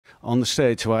on the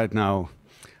stage right now,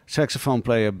 saxophone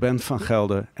player Ben van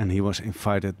Gelder, and he was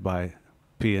invited by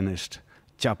pianist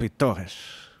Xavi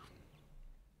Torres.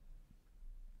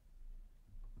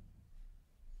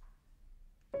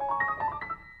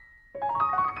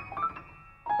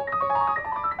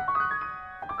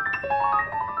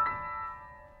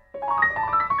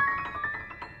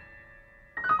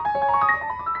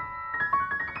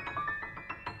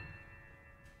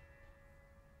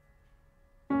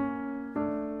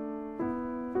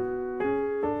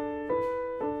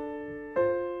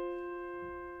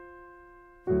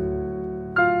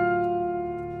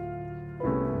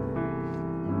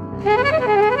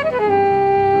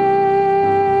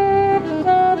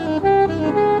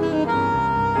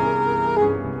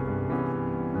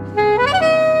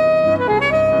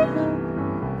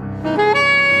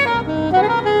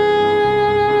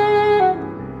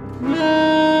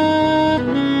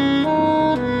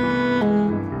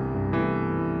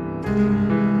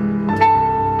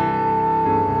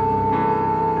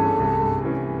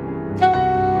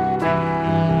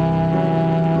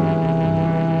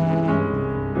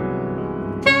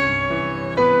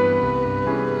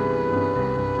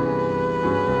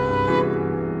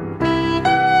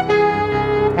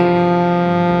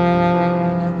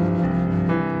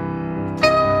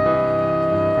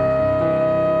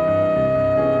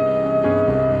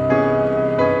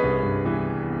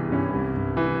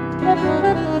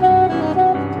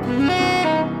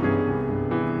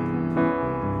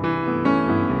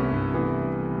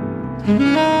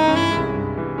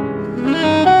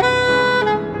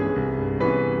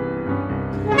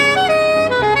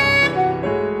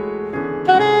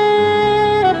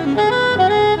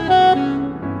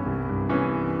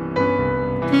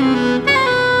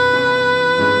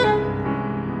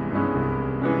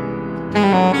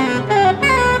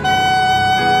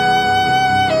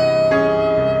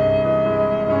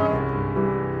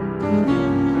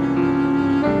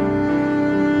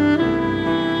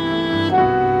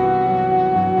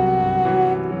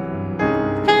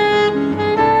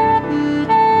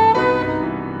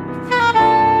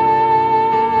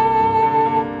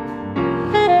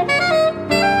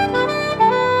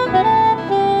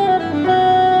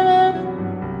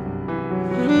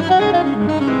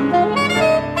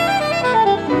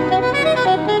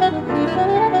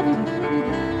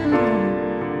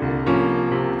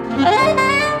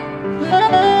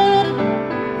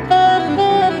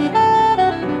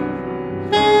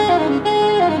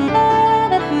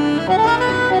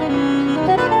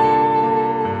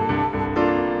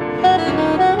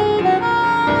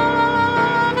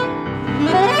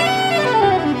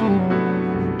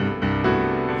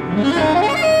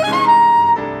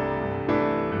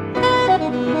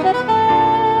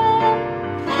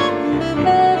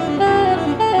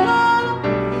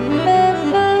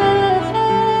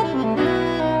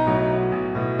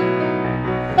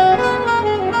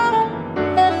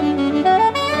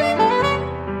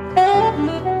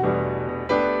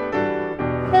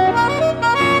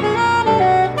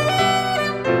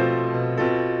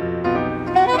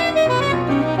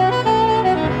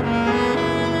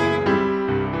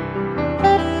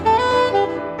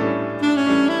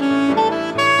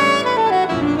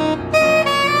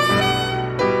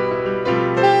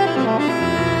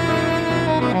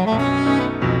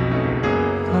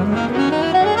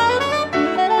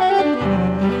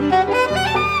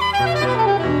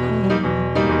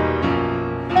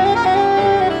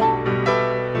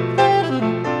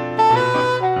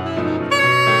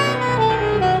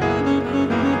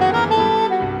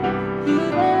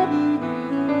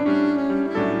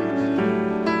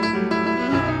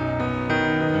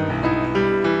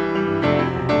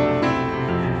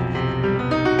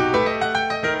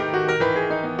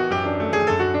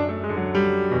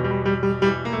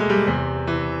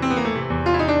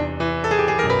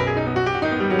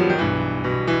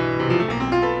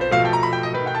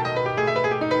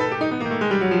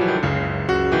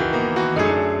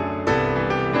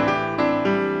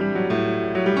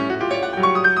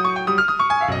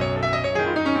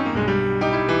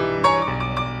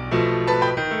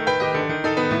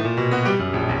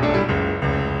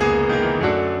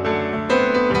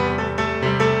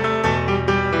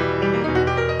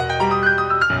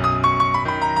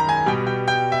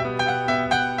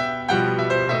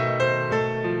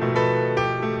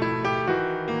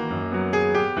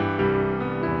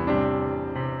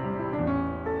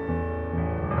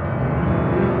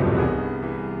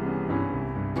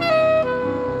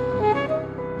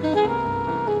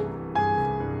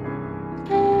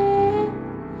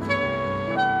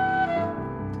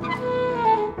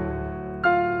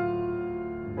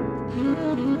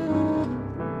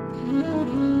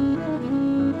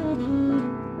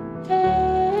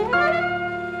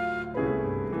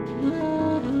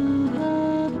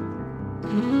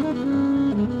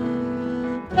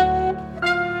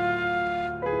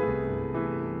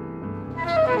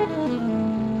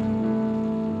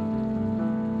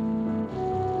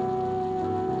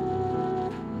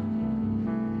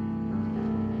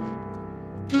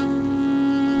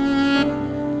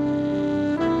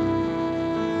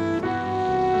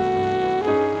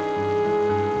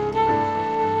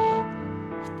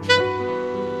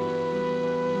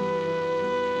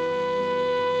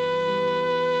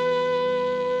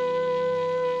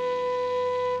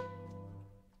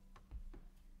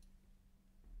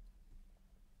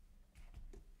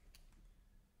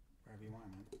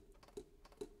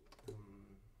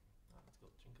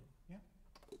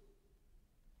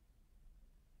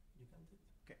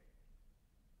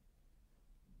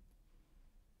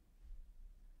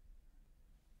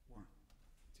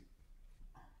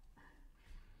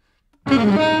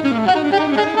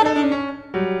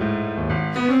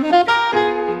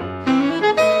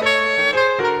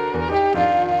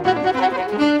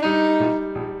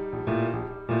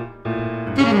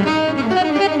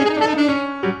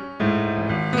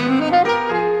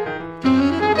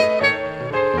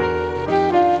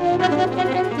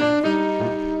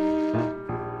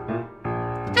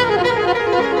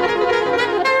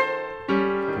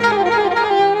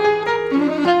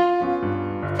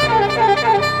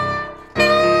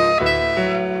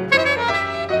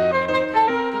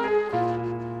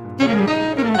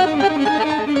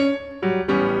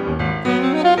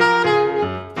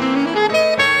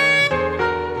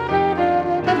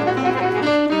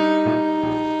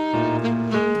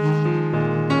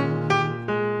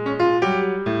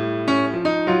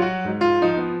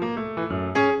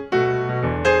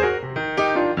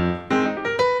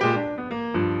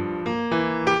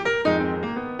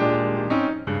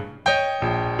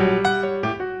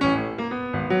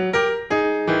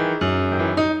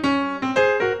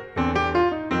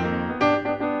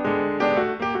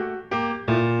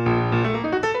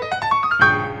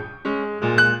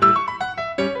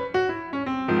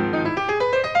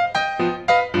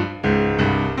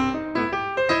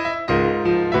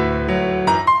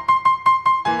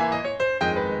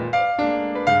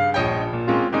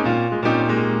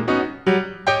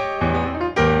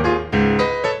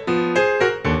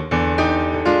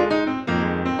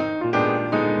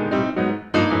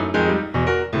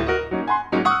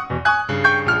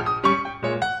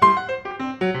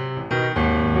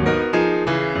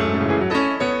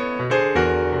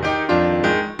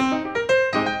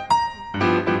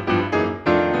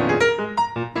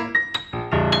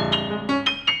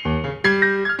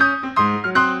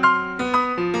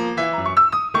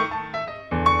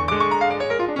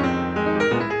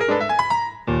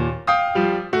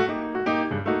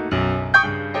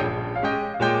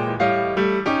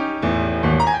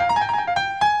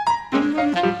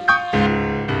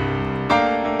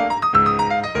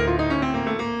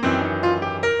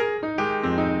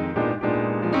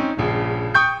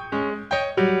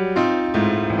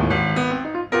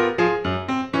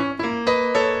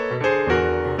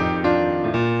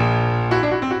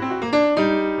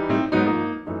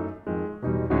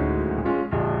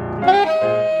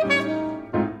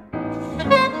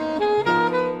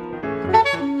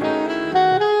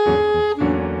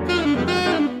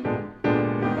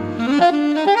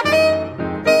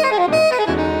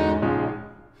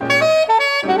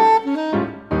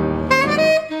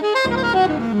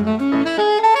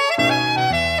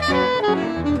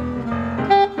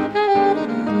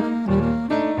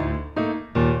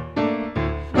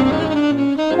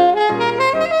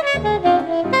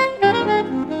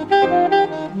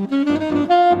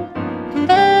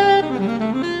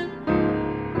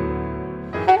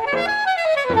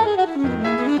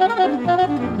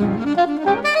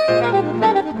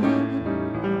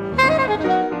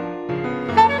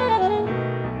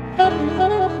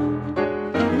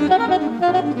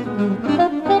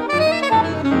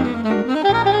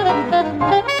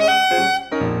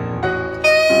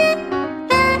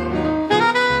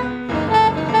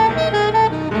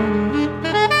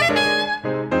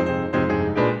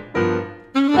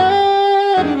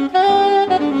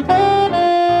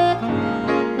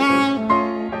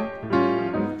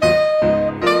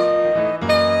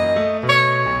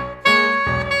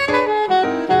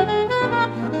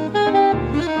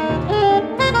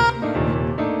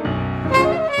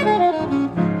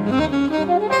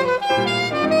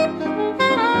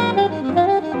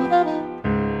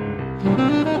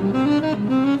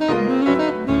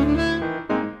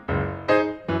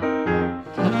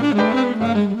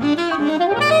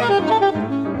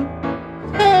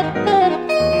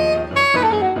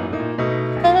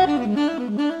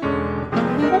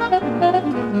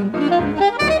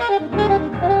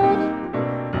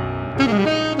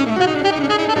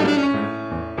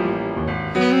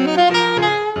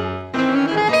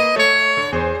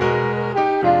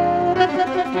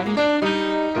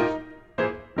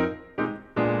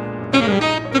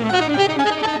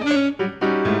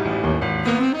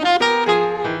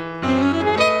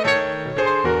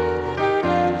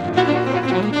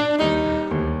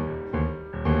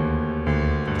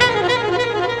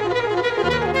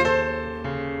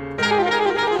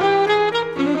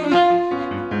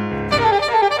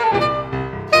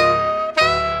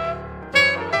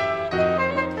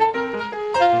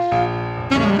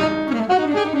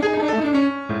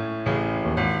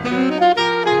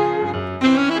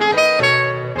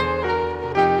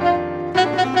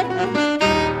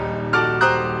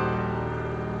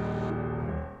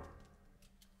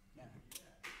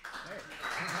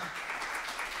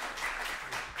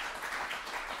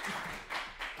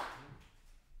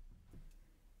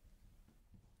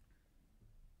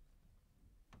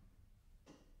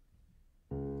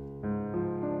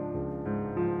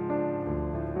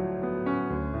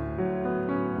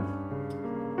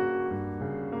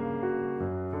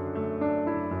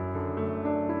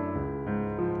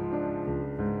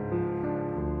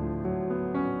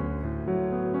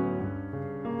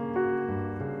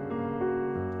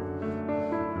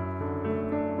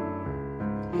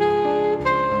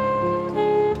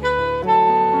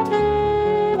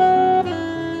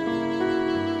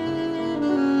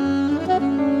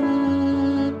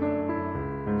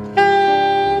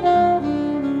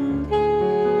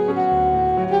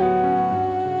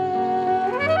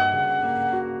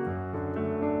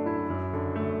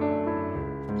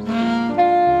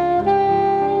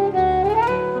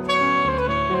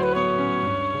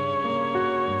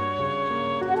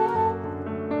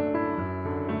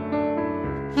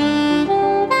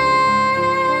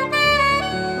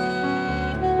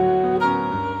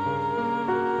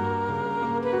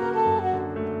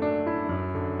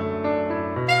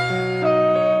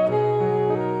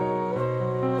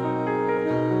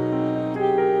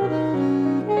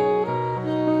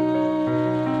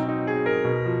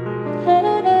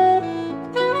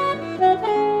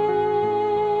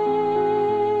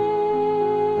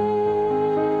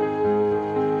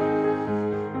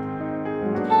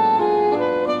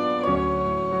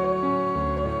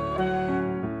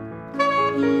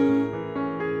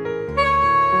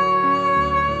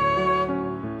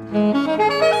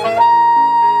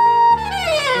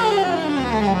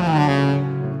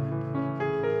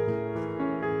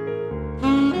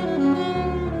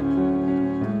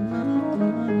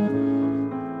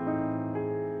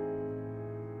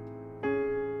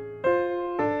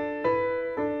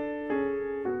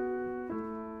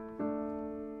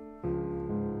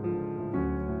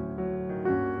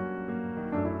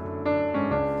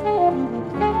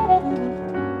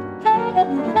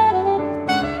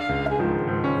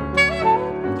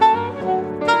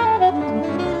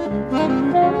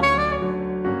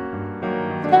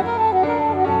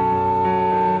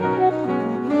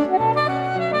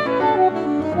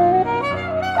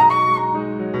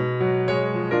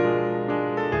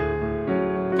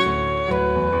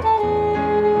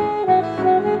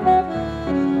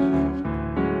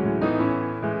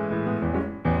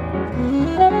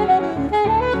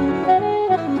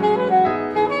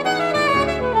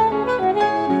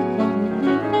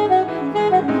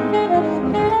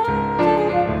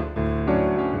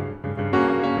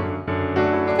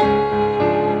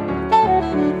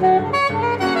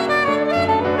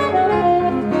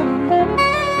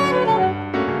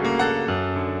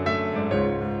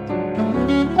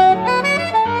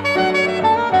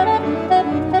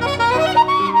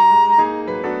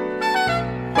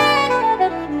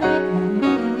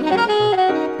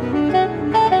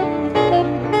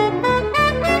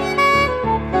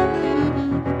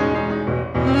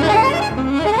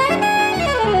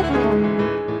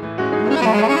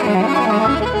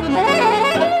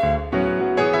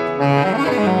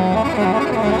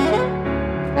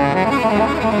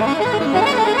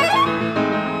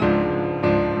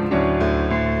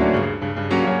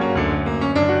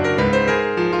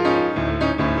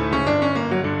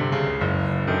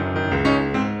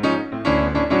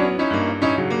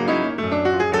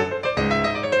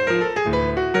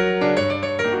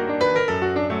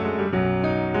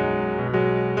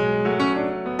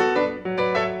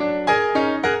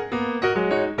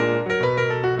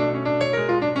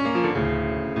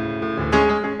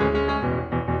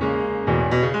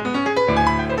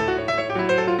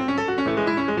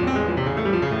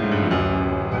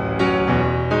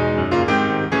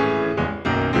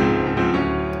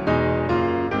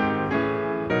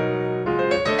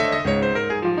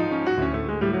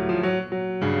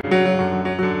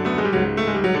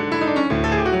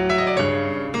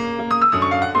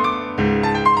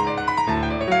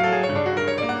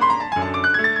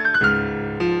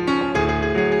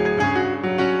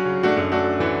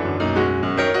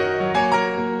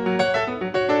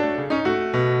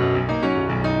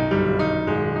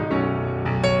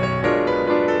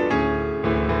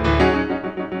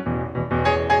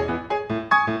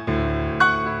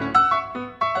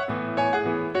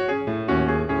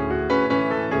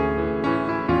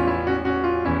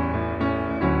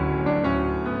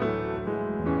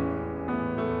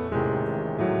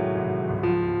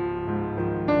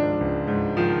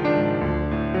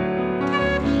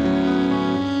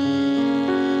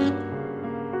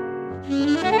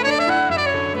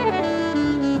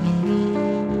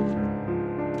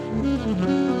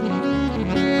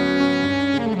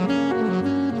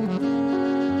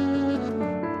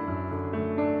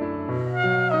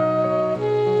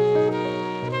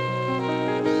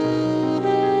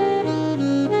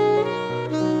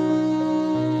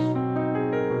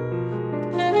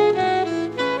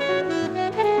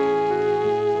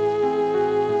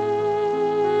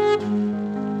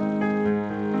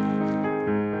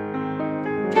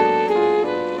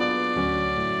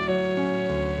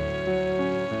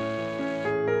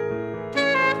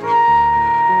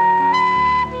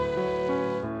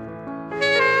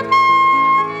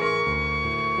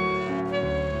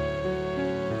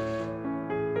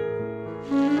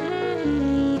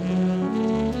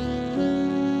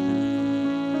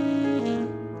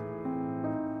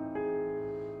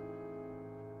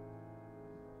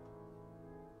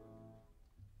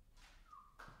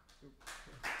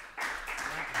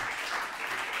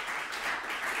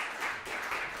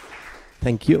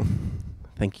 Thank you.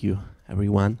 Thank you,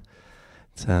 everyone.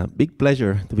 It's a big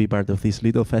pleasure to be part of this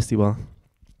little festival.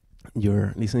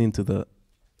 You're listening to the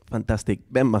fantastic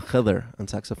Ben van Gelder on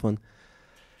saxophone.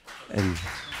 And,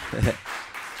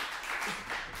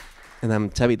 and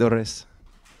I'm Xavi Torres.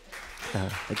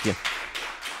 Thank you.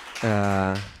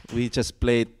 We just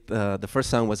played, the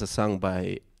first song was a song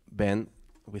by Ben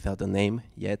without a name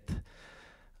yet.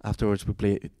 Afterwards we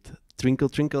played Twinkle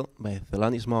Twinkle by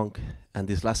Thelonious Monk, and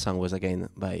this last song was again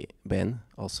by Ben,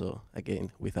 also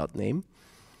again without name.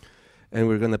 And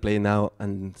we're gonna play now a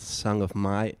song of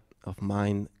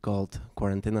mine called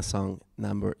Quarantena Song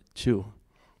Number 2.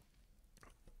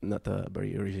 Not a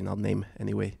very original name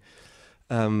anyway.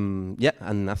 Yeah,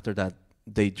 and after that,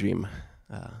 Daydream.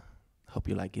 Hope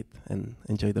you like it and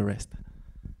enjoy the rest.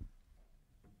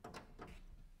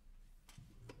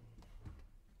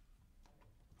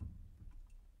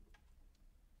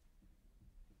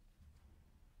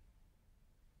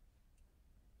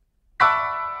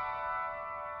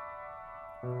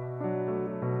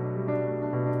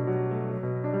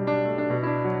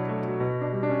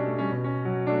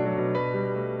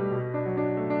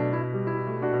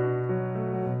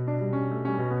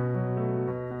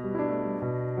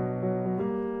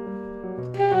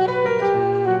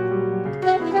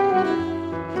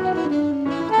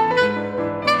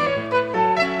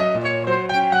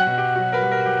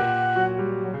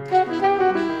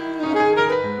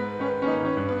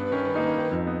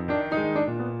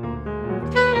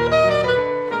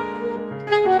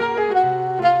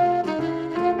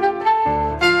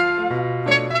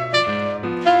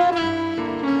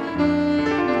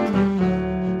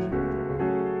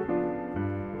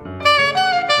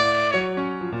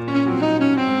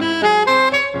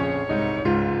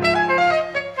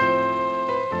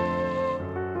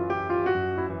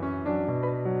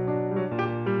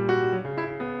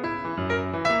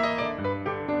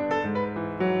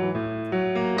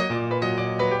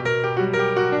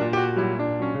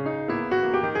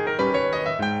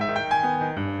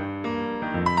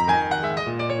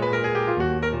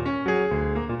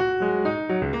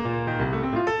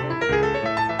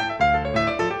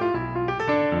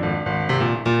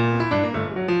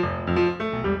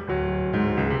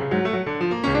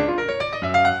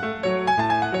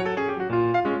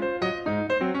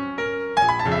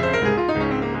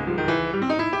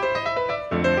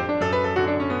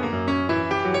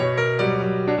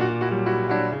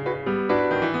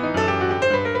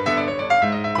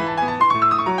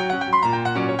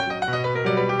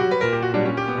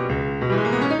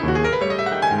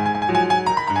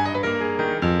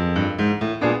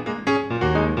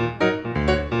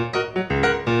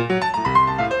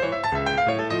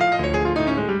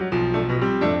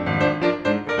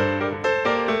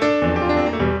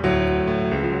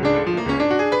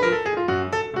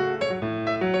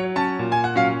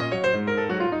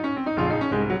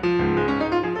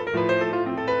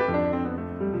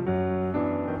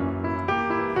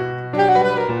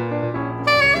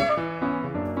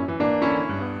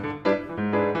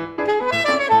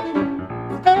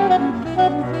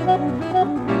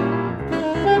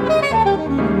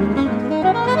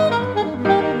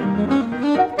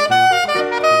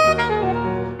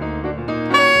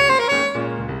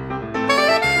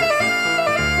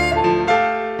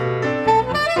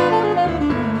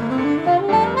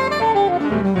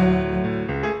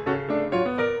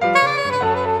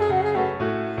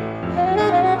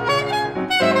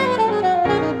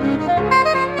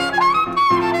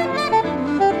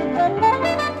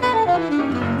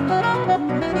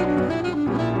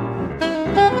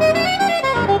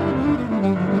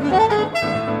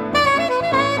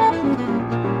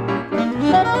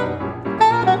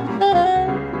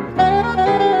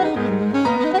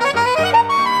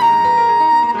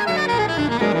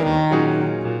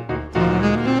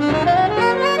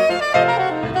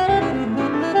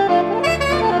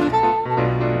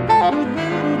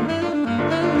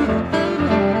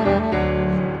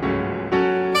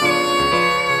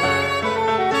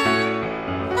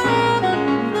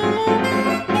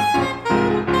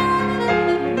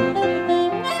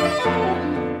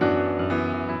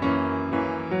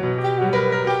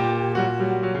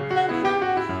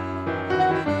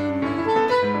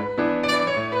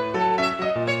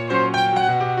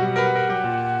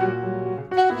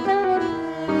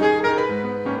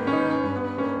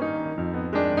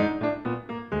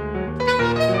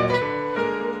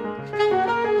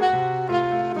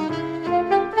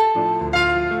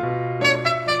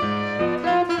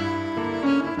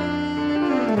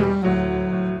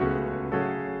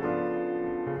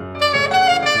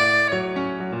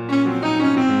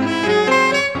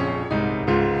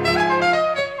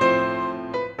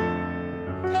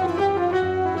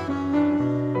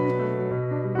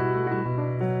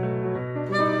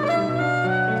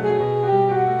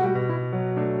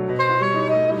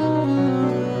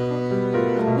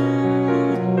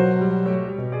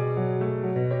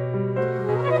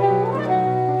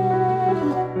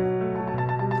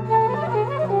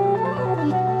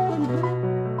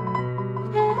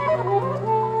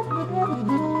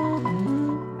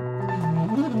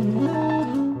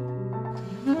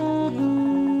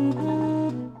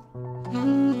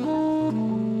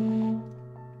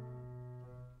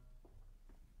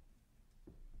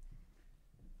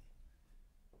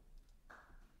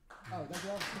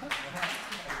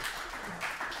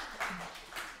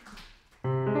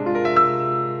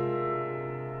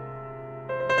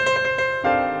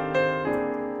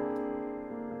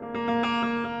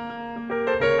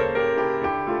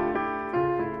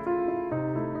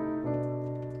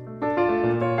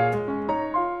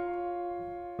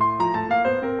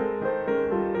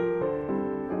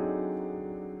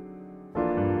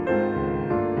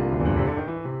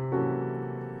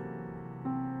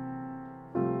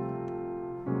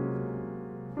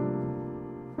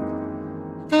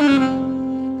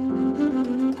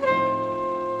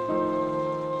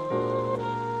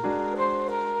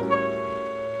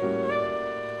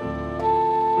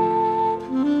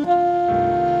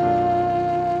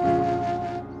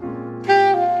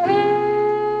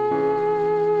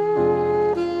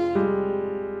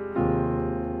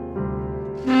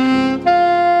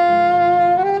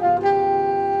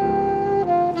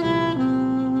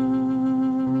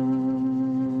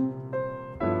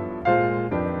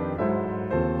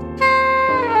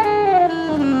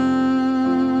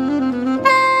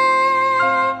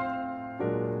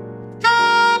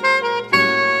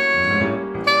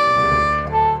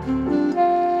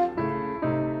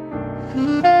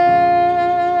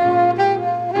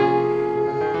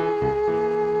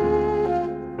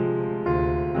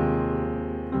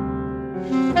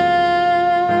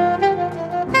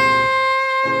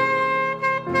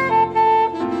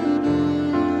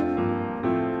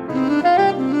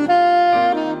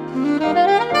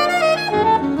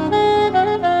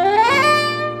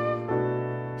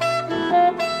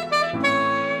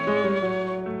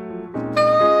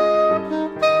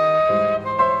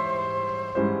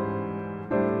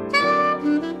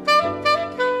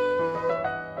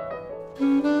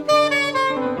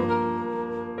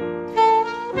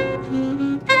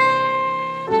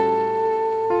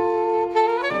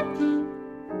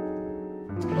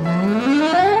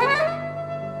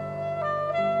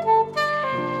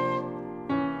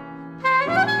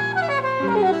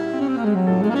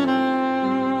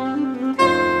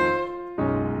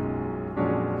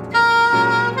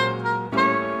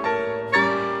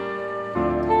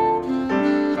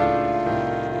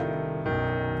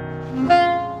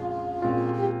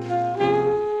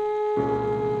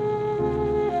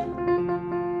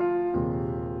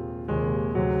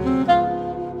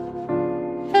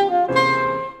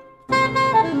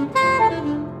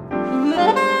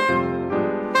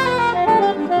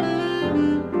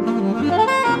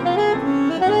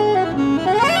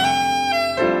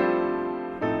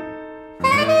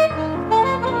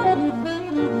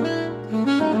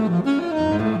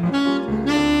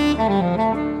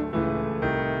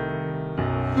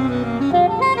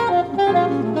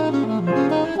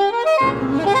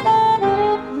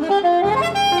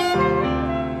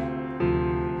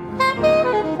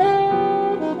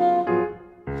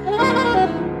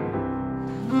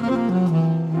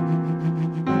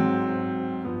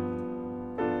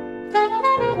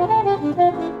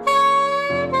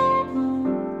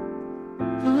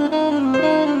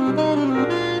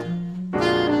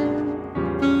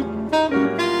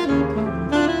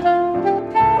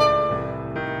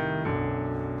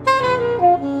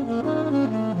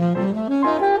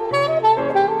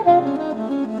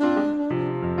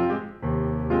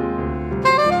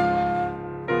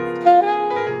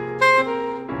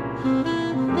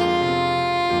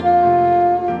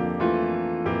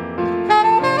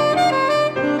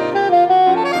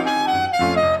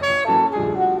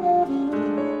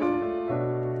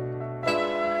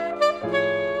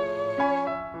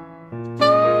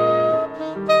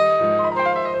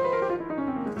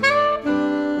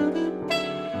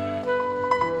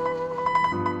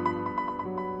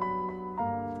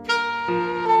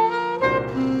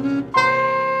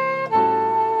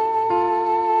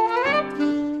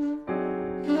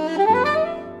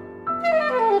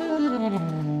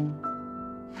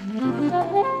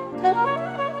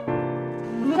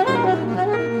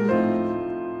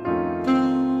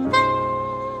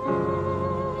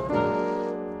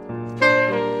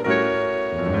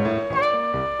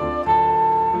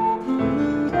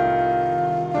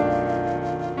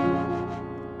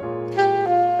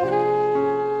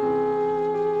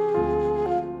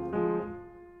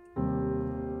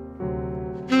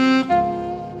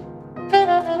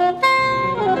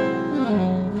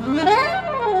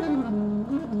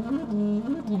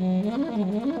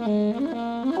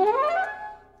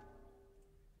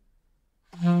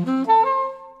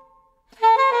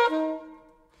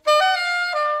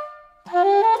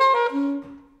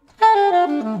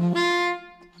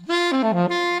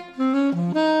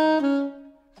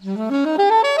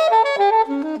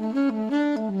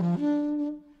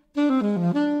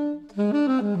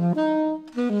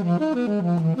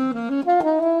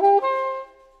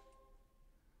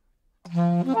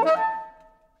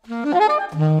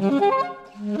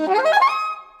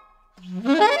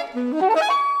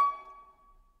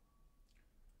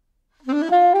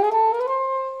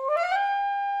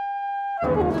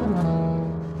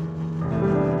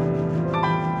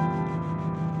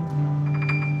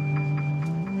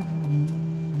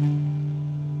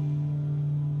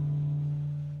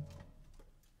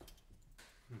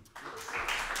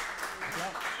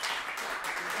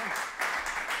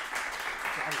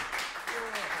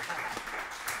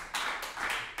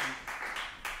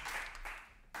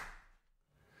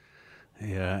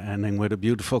 Yeah, ending with a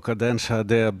beautiful cadenza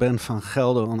there. Ben van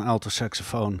Gelder on alto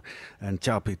saxophone and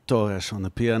Xavi Torres on the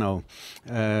piano.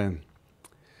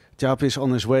 Xavi is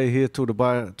on his way here to the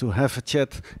bar to have a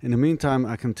chat. In the meantime,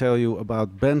 I can tell you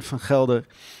about Ben van Gelder.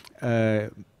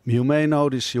 You may know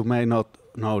this, you may not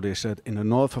know this, that in the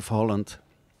north of Holland,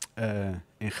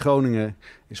 in Groningen,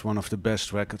 is one of the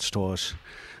best record stores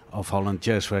of Holland,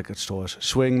 jazz record stores,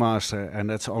 Swingmaster, and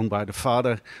that's owned by the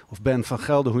father of Ben van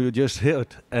Gelder, who you just heard.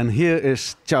 And here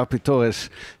is Xavi Torres.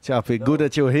 Xavi, good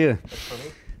that you're here.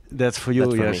 That's for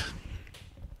you, yes.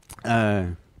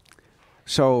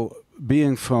 So,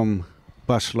 being from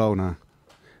Barcelona,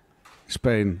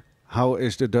 Spain, how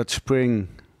is the Dutch Spring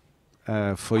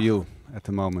for you at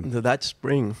the moment? The Dutch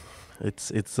Spring,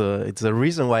 it's a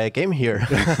reason why I came here.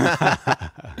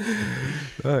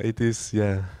 It is,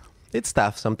 yeah. It's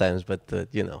tough sometimes, but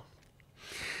you know,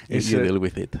 you deal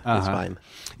with it. It's fine.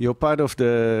 You're part of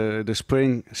the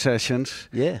spring sessions.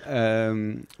 Yeah.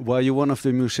 Were you one of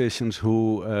the musicians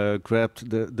who grabbed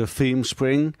the theme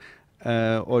spring,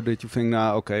 or did you think,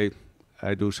 nah, okay,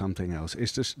 I do something else?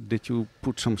 Did you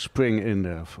put some spring in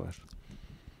there first?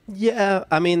 Yeah,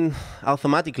 I mean,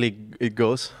 automatically it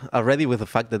goes already with the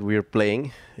fact that we're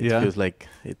playing. It feels like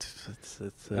it's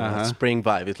a spring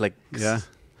vibe. It's like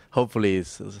hopefully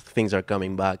things are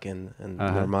coming back and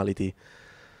normality.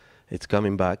 It's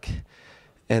coming back,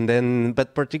 and then,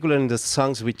 but particularly in the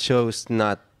songs we chose,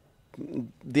 not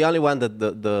the only one that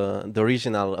the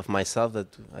original of myself that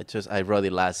I wrote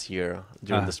it last year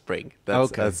during the spring.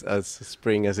 That's as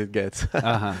spring as it gets.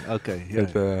 Okay. Yeah.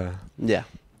 But, yeah.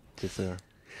 Just,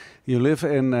 you live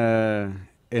in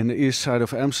the east side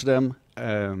of Amsterdam,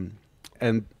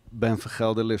 and Ben van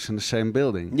Gelder lives in the same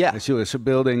building. Yeah. As you. It's a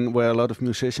building where a lot of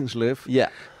musicians live. Yeah.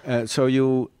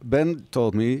 So Ben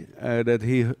told me that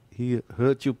he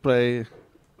heard you play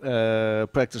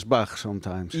practice Bach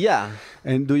sometimes. Yeah.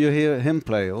 And do you hear him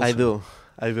play also?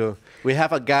 I do. We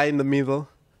have a guy in the middle,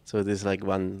 so there's like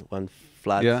one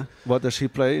flat. Yeah. What does he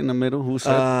play in the middle? Who's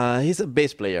that? He's a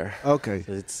bass player. Okay.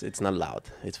 So it's not loud.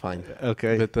 It's fine.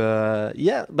 Okay. But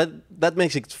yeah, but that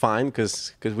makes it fine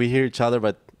because we hear each other,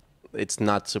 but it's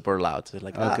not super loud. So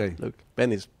like, look,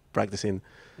 Ben is practicing.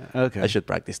 Okay. I should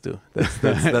practice too. That's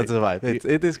the vibe.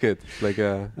 It is good. Like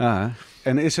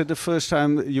And is it the first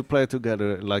time you play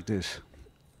together like this?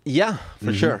 Yeah,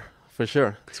 for sure.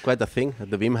 It's quite a thing at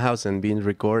the Bimhuis and being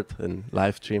record and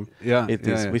live stream. Yeah, it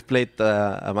is. We've played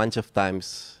a bunch of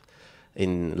times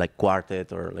in like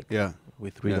quartet or like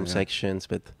with rhythm sections,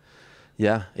 but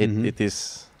yeah, it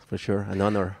is for sure an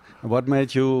honor. What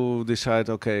made you decide?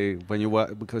 Okay,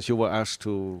 because you were asked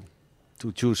to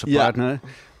choose a partner.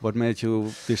 What made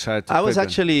you decide to I was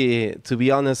actually, to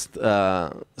be honest,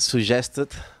 suggested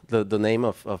the name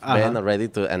of Ben already,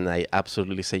 and I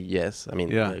absolutely say yes. I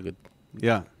mean, I would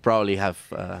probably have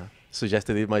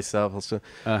suggested it myself also.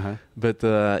 But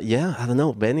I don't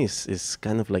know. Ben is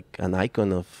kind of like an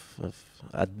icon of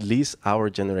at least our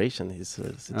generation. It's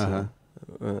a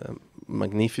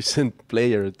magnificent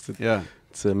player.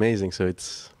 It's amazing. So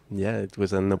it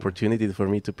was an opportunity for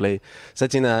me to play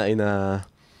such in a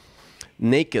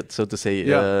naked, so to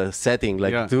say, setting,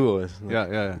 like duo.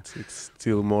 It's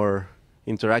still more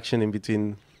interaction in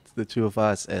between the two of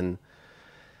us, and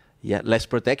less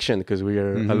protection because we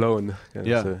are alone.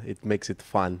 So it makes it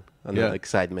fun and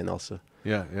excitement also.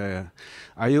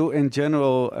 Are you in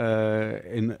general,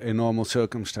 in normal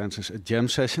circumstances, a jam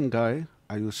session guy?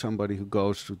 Are you somebody who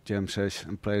goes to jam session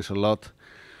and plays a lot?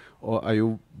 Or are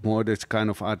you more this kind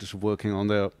of artist working on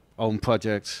their own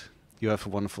projects? You have a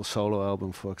wonderful solo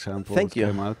album, for example. Thank you.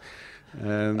 Came out.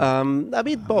 A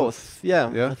bit both.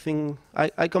 I think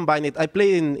I combine it. I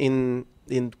play in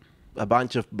a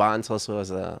bunch of bands also as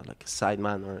a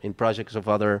sideman or in projects of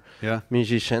other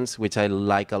musicians, which I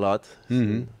like a lot.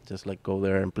 So just like go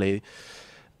there and play.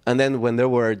 And then when there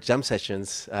were jam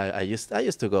sessions, I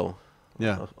used to go.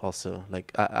 Also,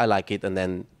 like I like it, and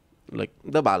then like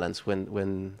the balance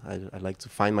when I like to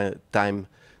find my time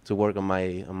to work on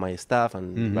my stuff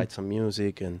and write some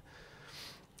music and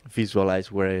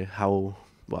visualize work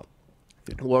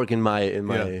in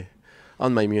my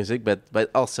on my music, but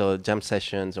also jam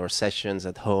sessions or sessions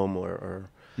at home or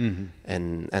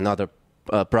and other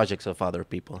projects of other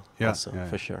people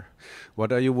for sure.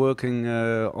 What are you working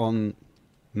on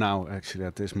now actually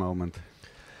at this moment?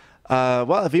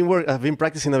 Well, I've been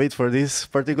practicing a bit for this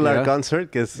particular concert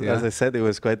because, as I said, it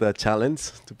was quite a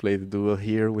challenge to play the duo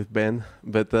here with Ben.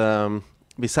 But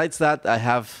besides that, I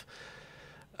have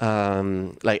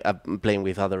I'm playing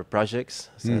with other projects,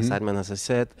 sideman, as I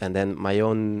said, and then my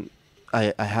own.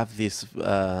 I have this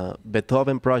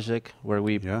Beethoven project where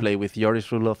we play with Joris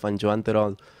Roelof and Joan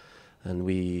Terol, and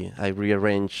I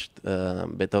rearranged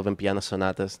Beethoven piano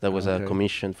sonatas. That was a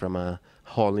commission from a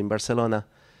hall in Barcelona.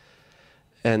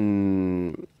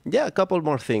 And a couple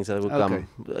more things that will come.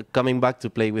 Coming back to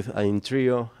play with in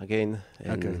trio again.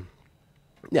 And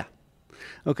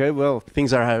Okay, well,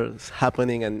 things are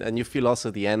happening, and you feel also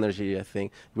the energy. I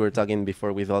think we were talking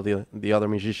before with all the other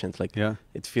musicians. Like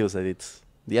it feels that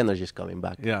the energy is coming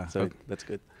back. So that's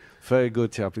good. Very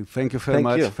good, Xavi. Thank you very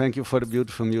much. Thank you for the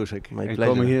beautiful music. My and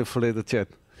pleasure. Coming here for a little chat.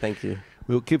 Thank you.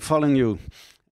 We'll keep following you.